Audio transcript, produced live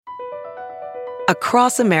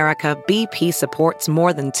Across America, BP supports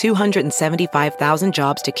more than 275,000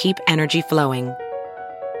 jobs to keep energy flowing.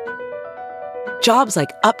 Jobs like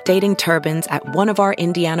updating turbines at one of our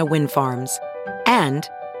Indiana wind farms and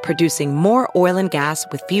producing more oil and gas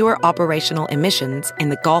with fewer operational emissions in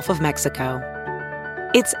the Gulf of Mexico.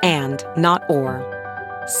 It's and, not or.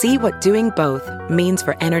 See what doing both means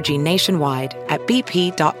for energy nationwide at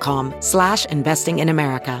bp.com/investing in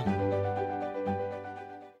America.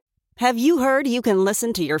 Have you heard you can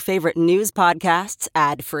listen to your favorite news podcasts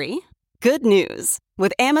ad-free? Good news.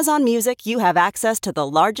 With Amazon Music, you have access to the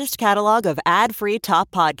largest catalog of ad-free top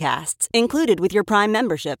podcasts included with your Prime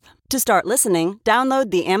membership. To start listening, download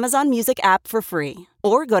the Amazon Music app for free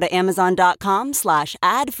or go to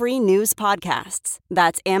amazon.com/ad-free news podcasts.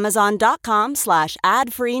 That's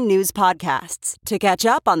amazon.com/ad-free news podcasts to catch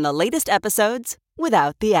up on the latest episodes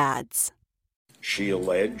without the ads. She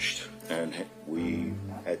alleged, and we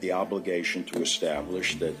had the obligation to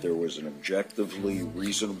establish, that there was an objectively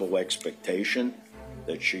reasonable expectation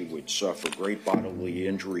that she would suffer great bodily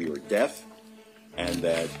injury or death, and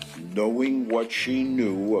that knowing what she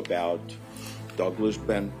knew about Douglas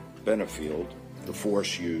Benefield, the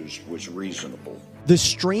force used was reasonable. The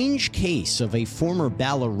strange case of a former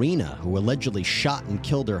ballerina who allegedly shot and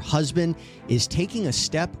killed her husband is taking a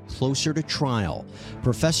step closer to trial.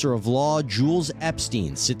 Professor of Law Jules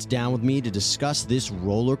Epstein sits down with me to discuss this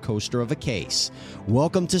roller coaster of a case.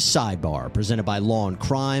 Welcome to Sidebar, presented by Law and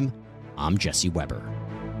Crime. I'm Jesse Weber.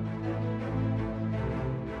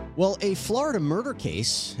 Well, a Florida murder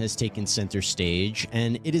case has taken center stage,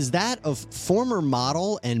 and it is that of former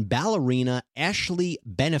model and ballerina Ashley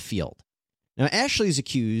Benefield. Now, Ashley is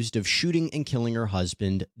accused of shooting and killing her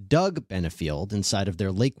husband, Doug Benefield, inside of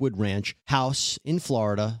their Lakewood Ranch house in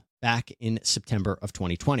Florida back in September of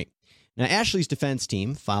 2020. Now, Ashley's defense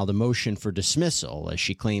team filed a motion for dismissal as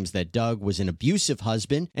she claims that Doug was an abusive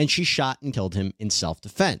husband and she shot and killed him in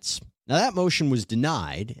self-defense. Now, that motion was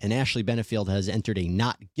denied, and Ashley Benefield has entered a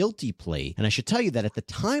not guilty plea. And I should tell you that at the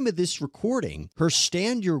time of this recording, her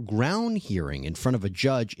stand your ground hearing in front of a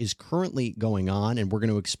judge is currently going on, and we're going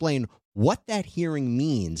to explain what that hearing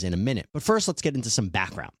means in a minute. But first, let's get into some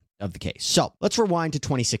background of the case. So let's rewind to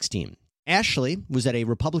 2016. Ashley was at a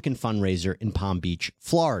Republican fundraiser in Palm Beach,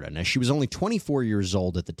 Florida. Now, she was only 24 years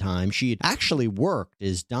old at the time. She had actually worked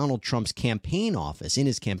as Donald Trump's campaign office, in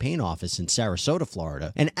his campaign office in Sarasota,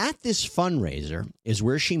 Florida. And at this fundraiser is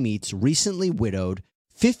where she meets recently widowed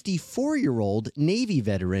 54-year-old Navy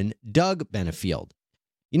veteran Doug Benefield.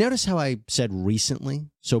 You notice how I said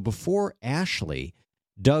recently? So before Ashley,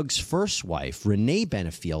 Doug's first wife, Renee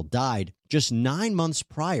Benefield, died just 9 months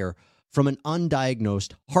prior from an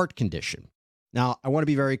undiagnosed heart condition. Now, I want to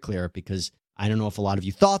be very clear because I don't know if a lot of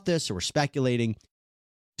you thought this or were speculating.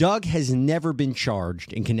 Doug has never been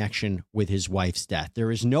charged in connection with his wife's death.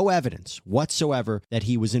 There is no evidence whatsoever that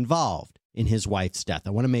he was involved in his wife's death. I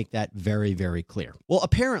want to make that very, very clear. Well,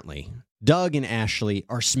 apparently, Doug and Ashley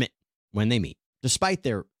are smitten when they meet, despite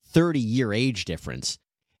their 30-year age difference.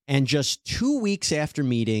 And just 2 weeks after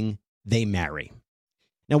meeting, they marry.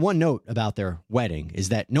 Now, one note about their wedding is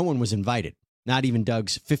that no one was invited, not even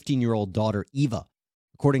Doug's 15-year-old daughter, Eva.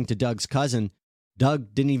 According to Doug's cousin,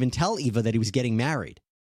 Doug didn't even tell Eva that he was getting married.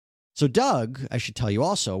 So Doug, I should tell you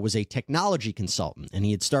also, was a technology consultant, and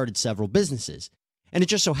he had started several businesses. And it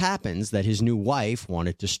just so happens that his new wife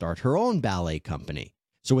wanted to start her own ballet company.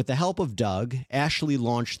 So with the help of Doug, Ashley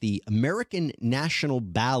launched the American National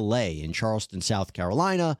Ballet in Charleston, South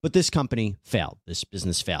Carolina, but this company failed. This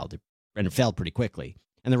business failed, and it failed pretty quickly.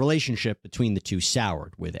 And the relationship between the two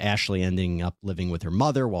soured, with Ashley ending up living with her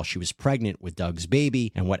mother while she was pregnant with Doug's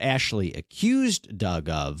baby. And what Ashley accused Doug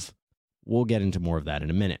of, we'll get into more of that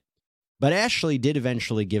in a minute. But Ashley did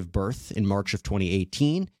eventually give birth in March of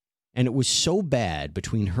 2018, and it was so bad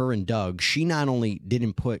between her and Doug, she not only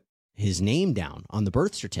didn't put his name down on the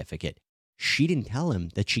birth certificate, she didn't tell him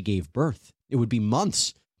that she gave birth. It would be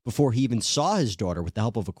months before he even saw his daughter with the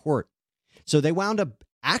help of a court. So they wound up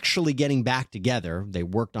actually getting back together. They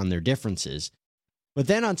worked on their differences. But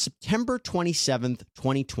then on September 27th,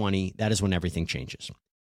 2020, that is when everything changes.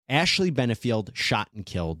 Ashley Benefield shot and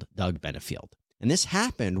killed Doug Benefield. And this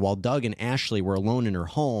happened while Doug and Ashley were alone in her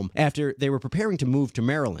home after they were preparing to move to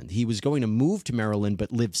Maryland. He was going to move to Maryland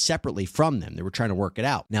but live separately from them. They were trying to work it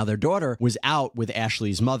out. Now, their daughter was out with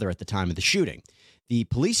Ashley's mother at the time of the shooting. The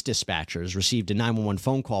police dispatchers received a 911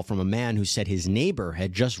 phone call from a man who said his neighbor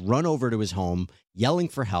had just run over to his home yelling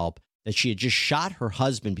for help, that she had just shot her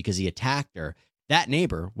husband because he attacked her. That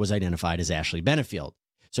neighbor was identified as Ashley Benefield.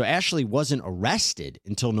 So Ashley wasn't arrested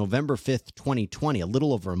until November 5th, 2020, a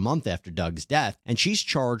little over a month after Doug's death, and she's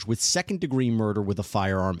charged with second-degree murder with a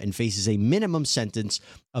firearm and faces a minimum sentence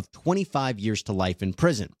of 25 years to life in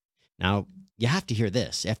prison. Now, you have to hear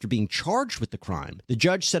this. After being charged with the crime, the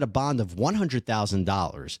judge set a bond of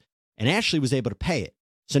 $100,000, and Ashley was able to pay it.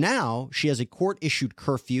 So now she has a court-issued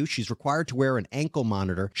curfew. She's required to wear an ankle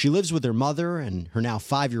monitor. She lives with her mother and her now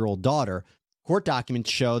 5-year-old daughter. Court documents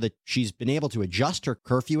show that she's been able to adjust her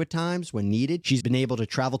curfew at times when needed. She's been able to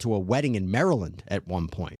travel to a wedding in Maryland at one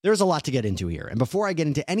point. There's a lot to get into here. And before I get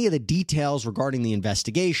into any of the details regarding the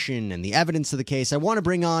investigation and the evidence of the case, I want to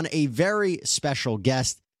bring on a very special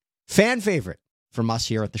guest, fan favorite from us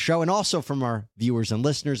here at the show and also from our viewers and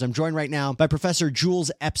listeners. I'm joined right now by Professor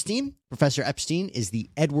Jules Epstein. Professor Epstein is the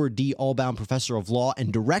Edward D. Allbaum Professor of Law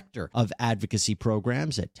and Director of Advocacy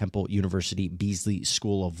Programs at Temple University Beasley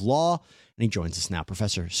School of Law. And he joins us now.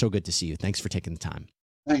 Professor, so good to see you. Thanks for taking the time.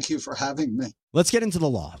 Thank you for having me. Let's get into the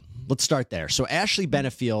law. Let's start there. So Ashley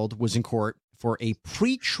Benefield was in court for a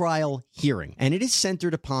pretrial hearing, and it is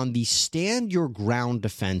centered upon the stand your ground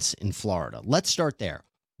defense in Florida. Let's start there.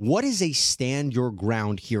 What is a stand your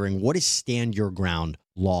ground hearing? What does stand your ground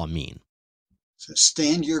law mean? So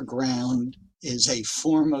stand your ground is a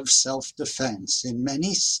form of self-defense. In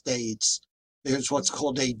many states, there's what's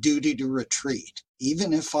called a duty to retreat.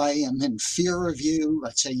 Even if I am in fear of you,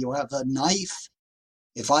 let's say you have a knife,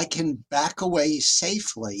 if I can back away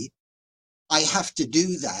safely, I have to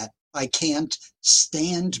do that. I can't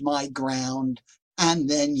stand my ground and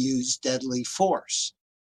then use deadly force.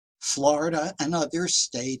 Florida and other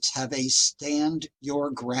states have a stand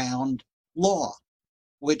your ground law,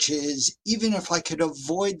 which is even if I could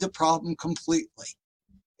avoid the problem completely,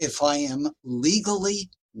 if I am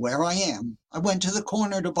legally where I am, I went to the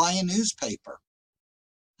corner to buy a newspaper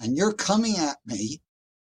and you're coming at me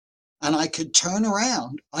and I could turn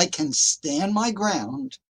around, I can stand my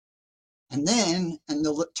ground. And then, and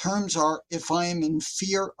the terms are, if I am in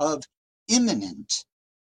fear of imminent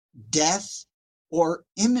death or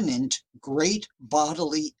imminent great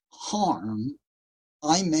bodily harm,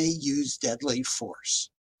 I may use deadly force.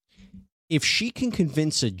 If she can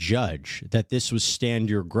convince a judge that this was stand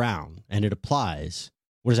your ground and it applies,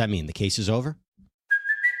 what does that mean? The case is over?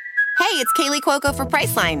 Hey, it's Kaylee Cuoco for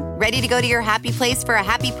Priceline. Ready to go to your happy place for a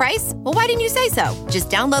happy price? Well, why didn't you say so? Just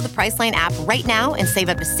download the Priceline app right now and save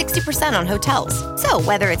up to 60% on hotels. So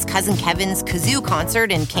whether it's Cousin Kevin's Kazoo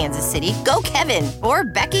Concert in Kansas City, go Kevin, or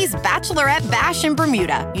Becky's Bachelorette Bash in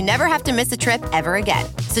Bermuda, you never have to miss a trip ever again.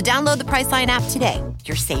 So download the Priceline app today.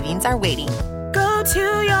 Your savings are waiting. Go to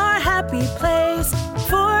your happy place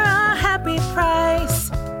for a happy price.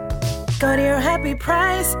 Go to your happy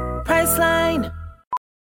price, Priceline.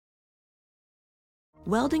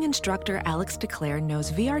 Welding instructor Alex DeClaire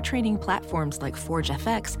knows VR training platforms like Forge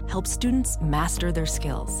FX help students master their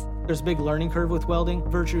skills. There's a big learning curve with welding.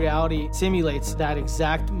 Virtual reality simulates that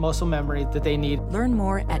exact muscle memory that they need. Learn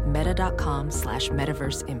more at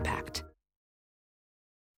meta.com/metaverseimpact.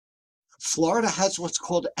 Florida has what's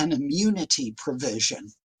called an immunity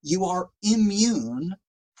provision. You are immune,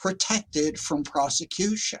 protected from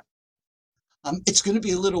prosecution. It's going to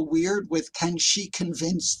be a little weird with can she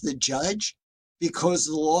convince the judge? Because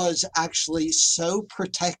the law is actually so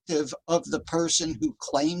protective of the person who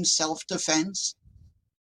claims self-defense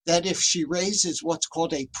that if she raises what's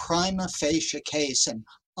called a prima facie case and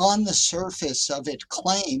on the surface of it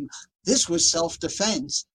claim this was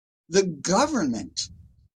self-defense, the government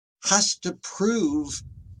has to prove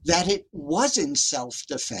that it wasn't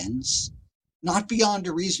self-defense, not beyond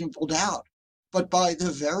a reasonable doubt, but by the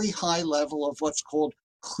very high level of what's called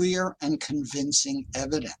clear and convincing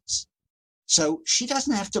evidence. So she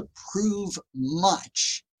doesn't have to prove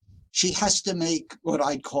much. She has to make what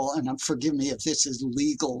I'd call, and forgive me if this is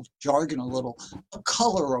legal jargon a little, a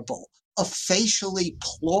colorable, a facially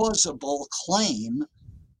plausible claim.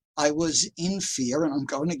 I was in fear, and I'm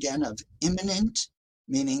going again, of imminent,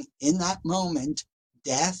 meaning in that moment,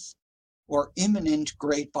 death, or imminent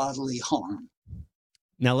great bodily harm.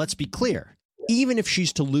 Now, let's be clear. Even if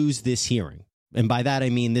she's to lose this hearing, and by that I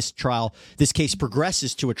mean this case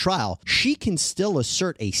progresses to a trial, she can still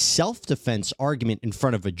assert a self-defense argument in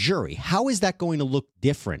front of a jury. How is that going to look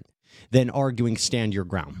different than arguing stand your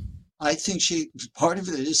ground? I think part of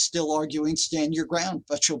it is still arguing stand your ground,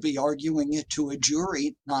 but she'll be arguing it to a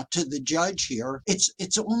jury, not to the judge here.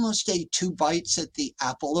 It's almost a two bites at the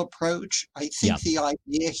apple approach. I think The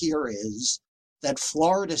idea here is that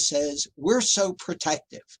Florida says we're so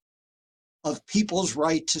protective of people's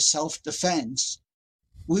right to self-defense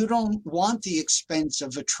We don't want the expense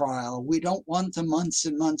of a trial. We don't want the months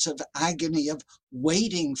and months of agony of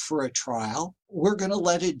waiting for a trial. We're going to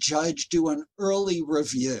let a judge do an early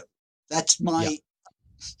review. That's my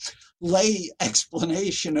lay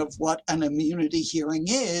explanation of what an immunity hearing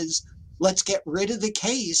is. Let's get rid of the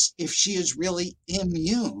case if she is really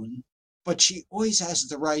immune, but she always has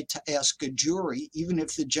the right to ask a jury, even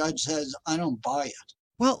if the judge says, I don't buy it.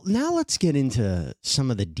 Well, now let's get into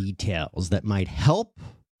some of the details that might help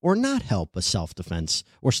or not help a self-defense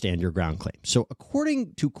or stand your ground claim. So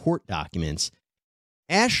according to court documents,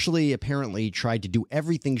 Ashley apparently tried to do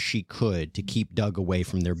everything she could to keep Doug away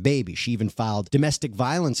from their baby. She even filed domestic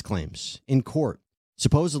violence claims in court.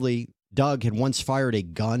 Supposedly, Doug had once fired a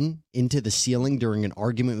gun into the ceiling during an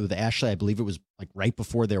argument with Ashley. I believe it was like right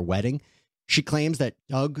before their wedding. She claims that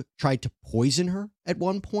Doug tried to poison her at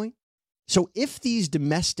one point. So if these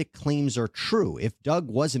domestic claims are true, if Doug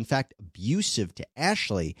was in fact abusive to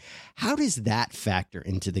Ashley, how does that factor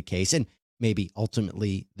into the case and maybe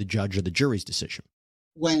ultimately the judge or the jury's decision?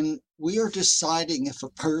 When we are deciding if a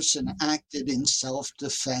person acted in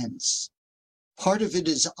self-defense, part of it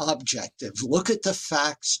is objective. Look at the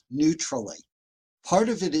facts neutrally. Part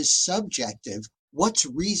of it is subjective. What's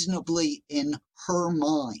reasonably in her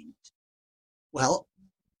mind? Well,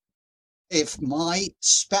 if my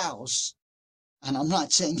spouse, and I'm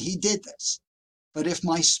not saying he did this, but if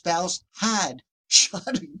my spouse had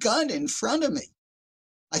shot a gun in front of me,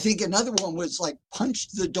 I think another one was like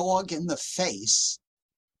punched the dog in the face.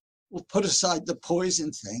 We'll put aside the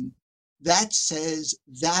poison thing. That says,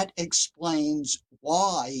 that explains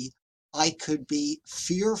why I could be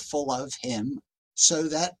fearful of him, so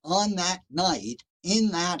that on that night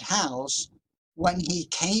in that house, when he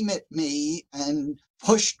came at me and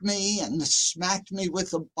pushed me and smacked me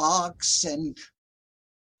with a box and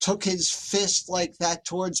took his fist like that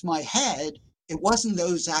towards my head, it wasn't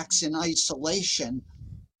those acts in isolation,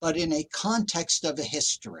 but in a context of a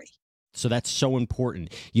history. So that's so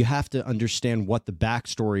important. You have to understand what the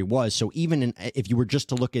backstory was. So even if you were just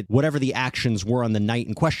to look at whatever the actions were on the night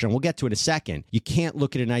in question, we'll get to it in a second, you can't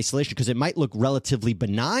look at it in isolation because it might look relatively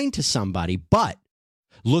benign to somebody, but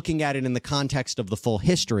looking at it in the context of the full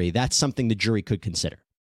history, that's something the jury could consider.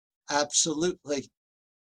 Absolutely.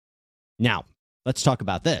 Now, let's talk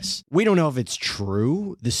about this. We don't know if it's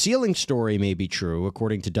true. The ceiling story may be true.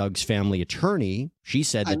 According to Doug's family attorney, she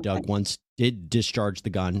said that Doug once did discharge the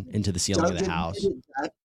gun into the ceiling of the house.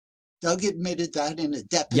 Doug admitted that in a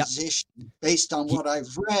deposition. Based on what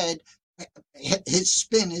I've read. His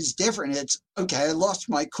spin is different. It's, okay, I lost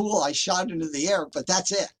my cool, I shot into the air, but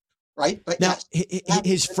that's it, right? But now,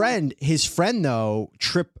 his friend, though,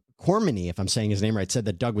 Trip Cormany, if I'm saying his name right, said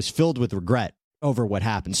that Doug was filled with regret over what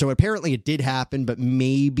happened. So apparently it did happen, but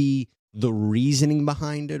maybe the reasoning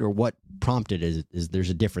behind it or what prompted it is there's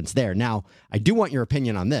a difference there. Now, I do want your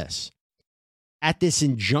opinion on this. At this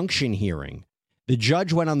injunction hearing, the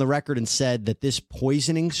judge went on the record and said that this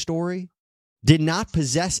poisoning story did not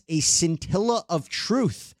possess a scintilla of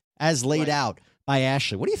truth as laid out by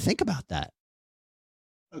Ashley. What do you think about that?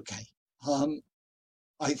 Okay.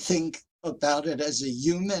 I think about it as a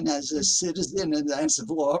human, as a citizen, and as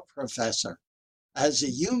a law professor. As a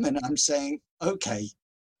human, I'm saying, okay,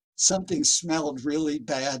 something smelled really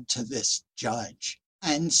bad to this judge.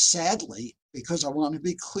 And sadly, because I want to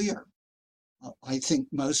be clear, I think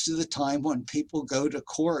most of the time when people go to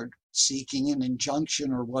court seeking an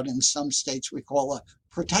injunction or what in some states we call a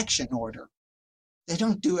protection order, they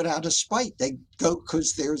don't do it out of spite. They go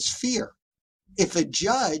because there's fear. If a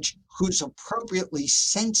judge who's appropriately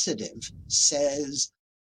sensitive says,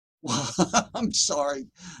 well, I'm sorry,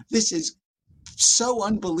 this is so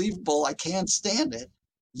unbelievable, I can't stand it,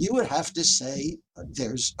 you would have to say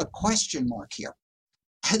there's a question mark here.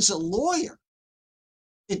 As a lawyer,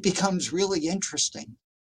 it becomes really interesting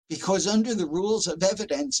because under the rules of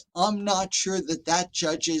evidence, I'm not sure that that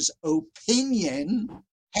judge's opinion,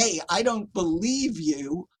 hey, I don't believe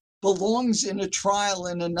you, belongs in a trial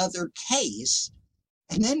in another case.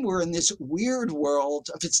 And then we're in this weird world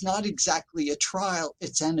of it's not exactly a trial,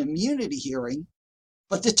 it's an immunity hearing.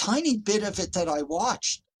 But the tiny bit of it that I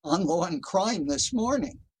watched on Law and Crime this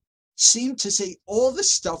morning seemed to say all the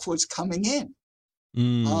stuff was coming in.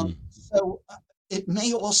 So it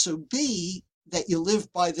may also be that you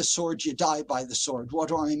live by the sword, you die by the sword. What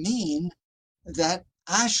do I mean? That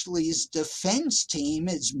Ashley's defense team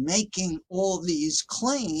is making all these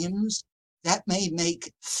claims that may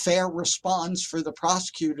make fair response for the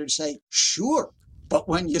prosecutor to say, sure, but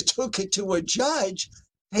when you took it to a judge,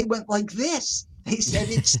 they went like this. They said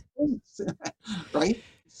it stinks, right?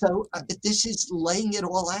 So this is laying it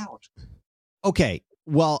all out. Okay,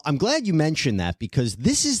 Well, I'm glad you mentioned that because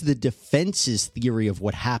this is the defense's theory of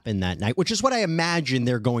what happened that night, which is what I imagine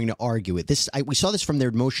they're going to argue it. We saw this from their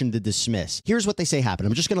motion to dismiss. Here's what they say happened.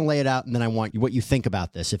 I'm just going to lay it out, and then I want what you think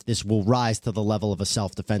about this, if this will rise to the level of a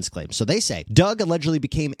self-defense claim. So they say, Doug allegedly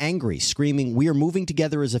became angry, screaming, "We are moving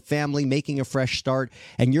together as a family, making a fresh start,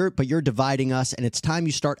 but you're dividing us, and it's time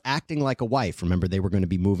you start acting like a wife." Remember, they were going to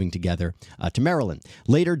be moving together to Maryland.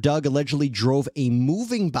 Later, Doug allegedly drove a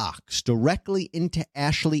moving box directly into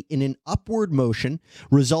Ashley in an upward motion,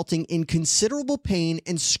 resulting in considerable pain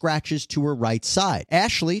and scratches to her right side.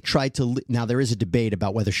 Ashley tried to now there is a debate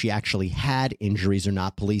about whether she actually had injuries or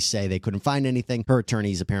not. Police say they couldn't find anything. Her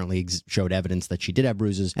attorneys apparently showed evidence that she did have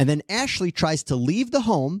bruises. And then Ashley tries to leave the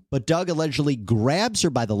home, but Doug allegedly grabs her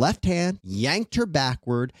by the left hand, yanked her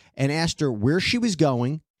backward, and asked her where she was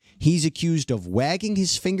going. He's accused of wagging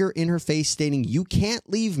his finger in her face, stating, "You can't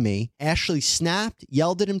leave me." Ashley snapped,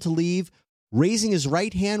 yelled at him to leave. Raising his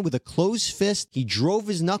right hand with a closed fist, he drove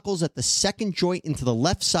his knuckles at the second joint into the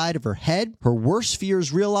left side of her head. Her worst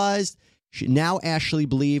fears realized. Now Ashley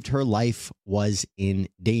believed her life was in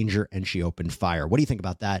danger, and she opened fire. What do you think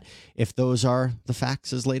about that, if those are the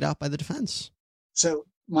facts as laid out by the defense? So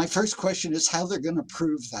my first question is how they're going to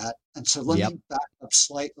prove that. And so let me back up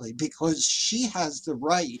slightly, because she has the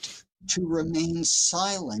right to remain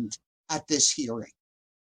silent at this hearing.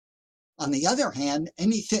 On the other hand,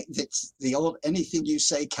 anything that's the old anything you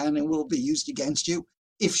say can and will be used against you.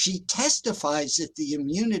 If she testifies at the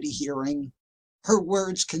immunity hearing, her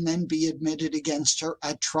words can then be admitted against her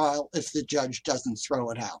at trial if the judge doesn't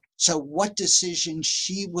throw it out. So what decision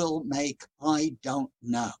she will make, I don't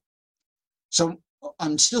know. So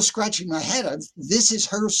I'm still scratching my head. This is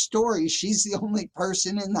her story. She's the only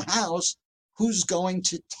person in the house who's going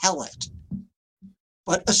to tell it.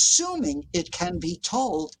 But assuming it can be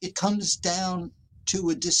told, it comes down to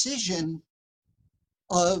a decision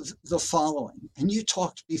of the following. And you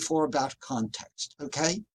talked before about context,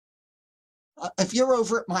 okay? If you're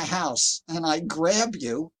over at my house and I grab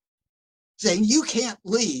you saying you can't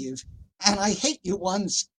leave, and I hit you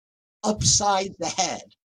once upside the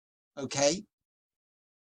head, okay?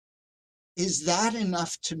 Is that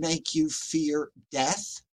enough to make you fear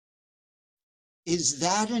death? Is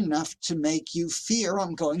that enough to make you fear,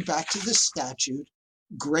 I'm going back to the statute,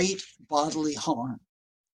 great bodily harm?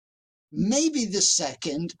 Maybe the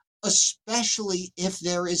second, especially if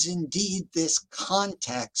there is indeed this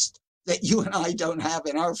context that you and I don't have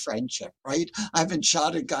in our friendship, right? I haven't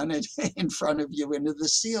shot a gun in front of you into the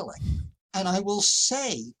ceiling. And I will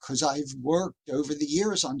say, because I've worked over the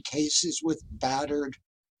years on cases with battered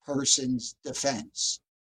person's defense,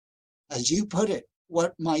 as you put it,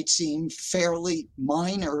 what might seem fairly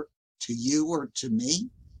minor to you or to me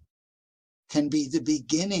can be the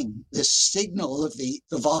beginning, the signal of the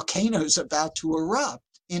volcano's about to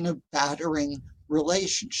erupt in a battering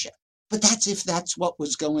relationship. But that's if that's what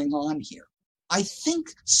was going on here. I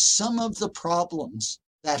think some of the problems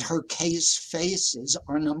that her case faces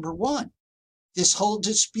are, number one, this whole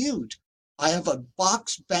dispute. I have a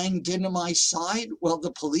box banged into my side. Well,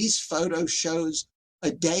 the police photo shows a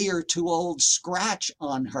day or two old scratch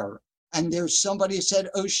on her. And there's somebody who said,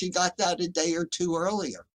 oh, she got that a day or two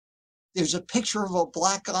earlier. There's a picture of a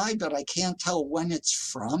black eye, but I can't tell when it's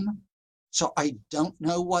from. So I don't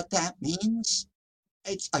know what that means.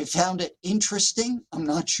 I found it interesting. I'm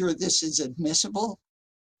not sure this is admissible,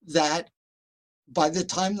 that by the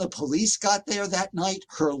time the police got there that night,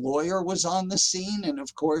 her lawyer was on the scene. And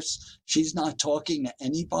of course, she's not talking to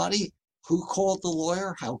anybody. Who called the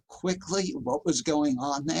lawyer? How quickly? What was going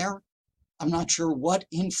on there? I'm not sure what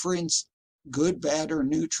inference, good, bad, or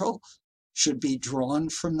neutral, should be drawn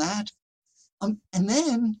from that. And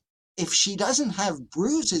then, if she doesn't have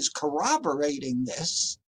bruises corroborating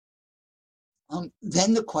this,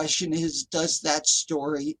 then the question is, does that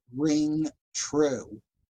story ring true?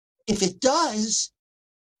 If it does,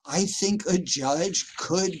 I think a judge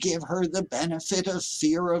could give her the benefit of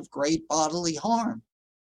fear of great bodily harm.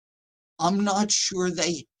 I'm not sure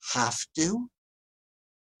they have to.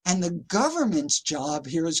 And the government's job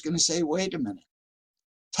here is going to say, wait a minute,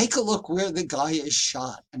 take a look where the guy is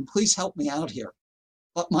shot. And please help me out here.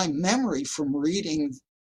 But my memory from reading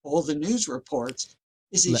all the news reports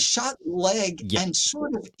is he shot leg and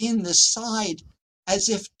sort of in the side as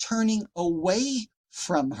if turning away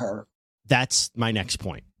from her. That's my next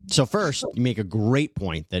point. So first, you make a great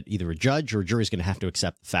point that either a judge or a jury is going to have to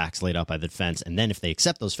accept the facts laid out by the defense, and then if they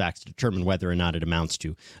accept those facts, to determine whether or not it amounts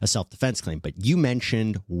to a self-defense claim. But you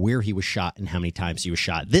mentioned where he was shot and how many times he was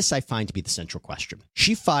shot. This I find to be the central question.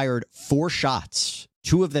 She fired 4 shots.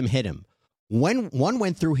 2 of them hit him. One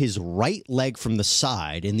went through his right leg from the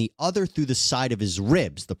side and the other through the side of his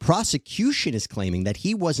ribs. The prosecution is claiming that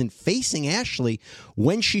he wasn't facing Ashley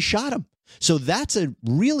when she shot him. So that's a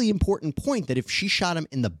really important point, that if she shot him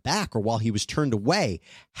in the back or while he was turned away,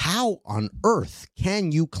 how on earth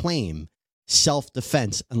can you claim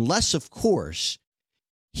self-defense unless, of course,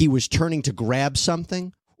 he was turning to grab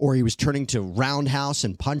something or he was turning to roundhouse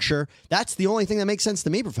and punch her? That's the only thing that makes sense to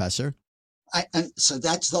me, Professor. And so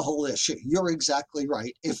that's the whole issue. You're exactly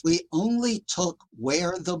right. If we only took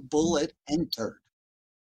where the bullet entered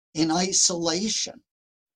in isolation,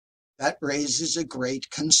 that raises a great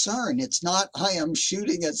concern. It's not, I am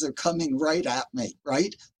shooting as they're coming right at me,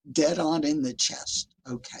 right? Dead on in the chest.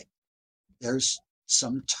 Okay. There's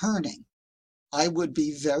some turning. I would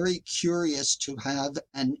be very curious to have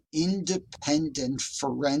an independent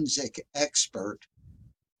forensic expert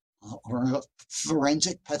or a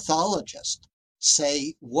forensic pathologist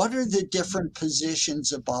say, what are the different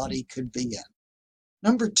positions a body could be in?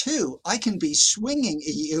 Number two, I can be swinging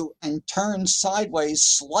at you and turn sideways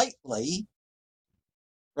slightly,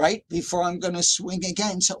 right, before I'm going to swing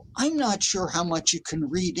again. So I'm not sure how much you can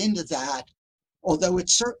read into that, although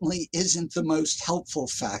it certainly isn't the most helpful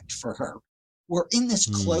fact for her. We're in this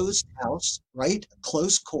closed house, right,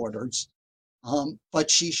 close quarters. But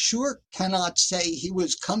she sure cannot say he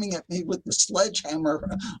was coming at me with the sledgehammer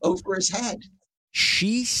over his head.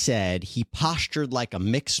 She said he postured like a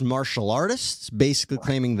mixed martial artist, basically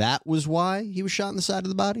claiming that was why he was shot in the side of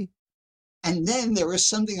the body. And then there was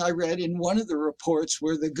something I read in one of the reports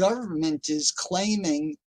where the government is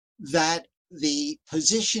claiming that the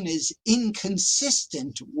position is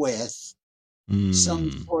inconsistent with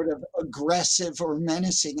some sort of aggressive or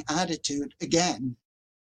menacing attitude. Again,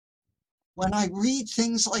 when I read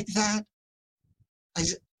things like that,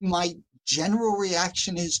 my general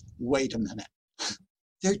reaction is, wait a minute.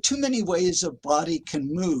 There are too many ways a body can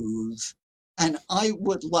move, and I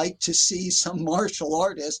would like to see some martial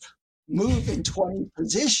artist move in 20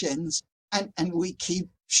 positions, and we keep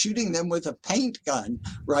shooting them with a paint gun,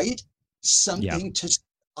 right?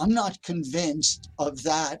 I'm not convinced of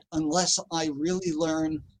that unless I really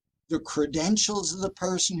learn the credentials of the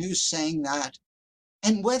person who's saying that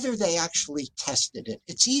and whether they actually tested it.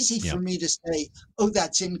 It's easy for me to say, oh,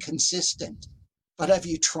 that's inconsistent. But have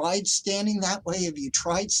you tried standing that way? Have you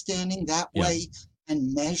tried standing that way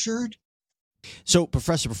and measured? So,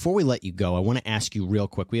 Professor, before we let you go, I want to ask you real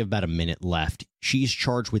quick. We have about a minute left. She's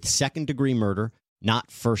charged with second-degree murder, not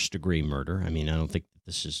first-degree murder. I mean, I don't think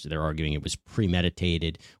they're arguing it was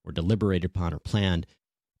premeditated or deliberated upon or planned.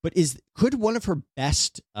 But could one of her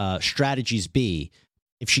best strategies be,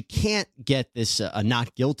 if she can't get this a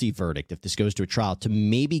not guilty verdict, if this goes to a trial, to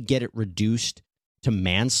maybe get it reduced to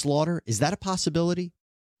manslaughter? Is that a possibility?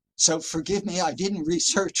 So forgive me, I didn't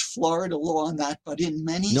research Florida law on that, but in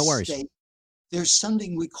many states, there's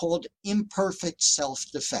something we called imperfect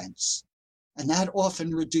self-defense. And that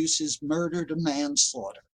often reduces murder to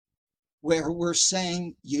manslaughter, where we're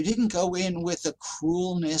saying you didn't go in with a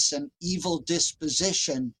cruelness and evil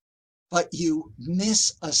disposition, but you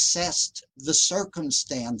misassessed the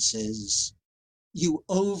circumstances. You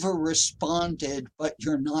over-responded, but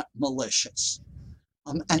you're not malicious.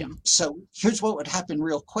 So here's what would happen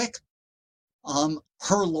real quick.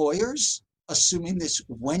 Her lawyers, assuming this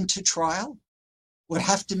went to trial, would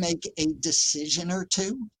have to make a decision or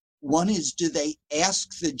two. One is, do they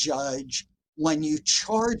ask the judge, when you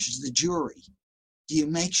charge the jury, do you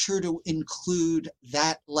make sure to include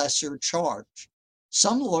that lesser charge?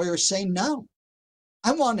 Some lawyers say, no,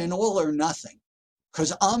 I want an all or nothing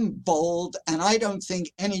because I'm bold and I don't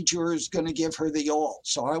think any juror is going to give her the all.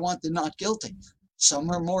 So I want the not guilty.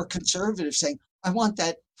 Some are more conservative, saying, I want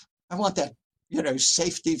that,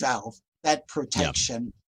 safety valve, that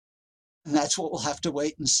protection. And that's what we'll have to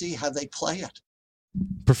wait and see how they play it.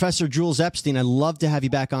 Professor Jules Epstein, I'd love to have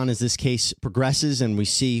you back on as this case progresses and we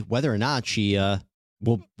see whether or not she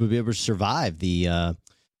will be able to survive the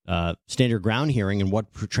standard ground hearing and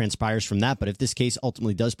what transpires from that. But if this case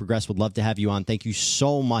ultimately does progress, would love to have you on. Thank you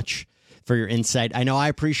so much for your insight. I know I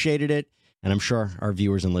appreciated it, and I'm sure our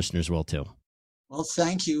viewers and listeners will too. Well,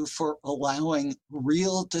 thank you for allowing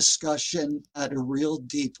real discussion at a real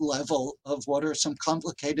deep level of what are some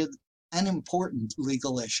complicated and important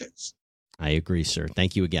legal issues. I agree, sir.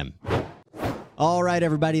 Thank you again. All right,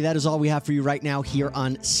 everybody, that is all we have for you right now here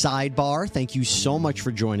on Sidebar. Thank you so much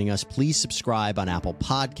for joining us. Please subscribe on Apple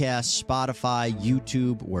Podcasts, Spotify,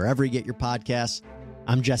 YouTube, wherever you get your podcasts.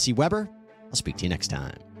 I'm Jesse Weber. I'll speak to you next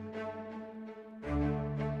time.